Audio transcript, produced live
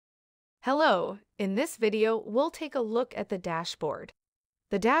Hello, in this video, we'll take a look at the dashboard.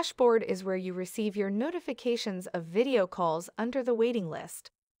 The dashboard is where you receive your notifications of video calls under the waiting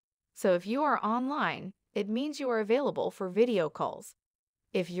list. So if you are online, it means you are available for video calls.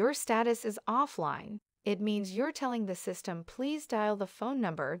 If your status is offline, it means you're telling the system please dial the phone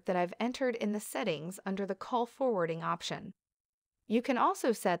number that I've entered in the settings under the call forwarding option. You can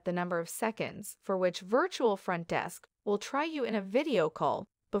also set the number of seconds for which Virtual Front Desk will try you in a video call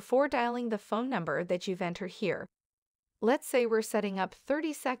before dialing the phone number that you've entered here. Let's say we're setting up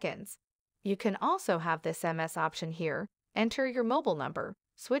 30 seconds. You can also have this MS option here. Enter your mobile number,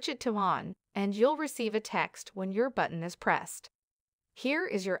 switch it to on, and you'll receive a text when your button is pressed. Here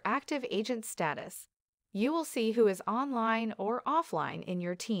is your active agent status. You will see who is online or offline in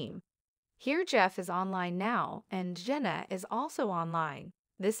your team. Here Jeff is online now and Jenna is also online.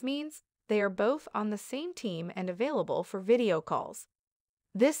 This means they are both on the same team and available for video calls.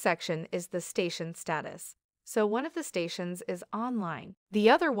 This section is the station status. So one of the stations is online. The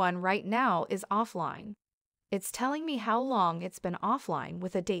other one right now is offline. It's telling me how long it's been offline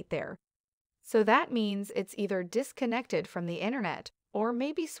with a date there. So that means it's either disconnected from the internet or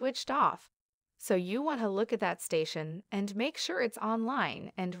maybe switched off. So you want to look at that station and make sure it's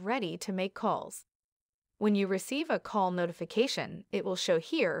online and ready to make calls. When you receive a call notification, it will show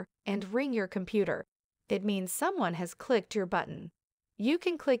here and ring your computer. It means someone has clicked your button. You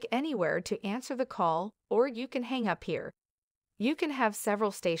can click anywhere to answer the call, or you can hang up here. You can have several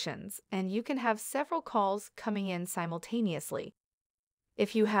stations, and you can have several calls coming in simultaneously.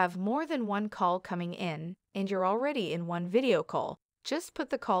 If you have more than one call coming in, and you're already in one video call, just put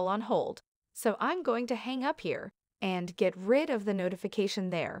the call on hold. So I'm going to hang up here, and get rid of the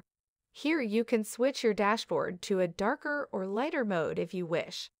notification there. Here you can switch your dashboard to a darker or lighter mode if you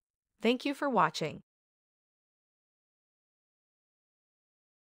wish. Thank you for watching.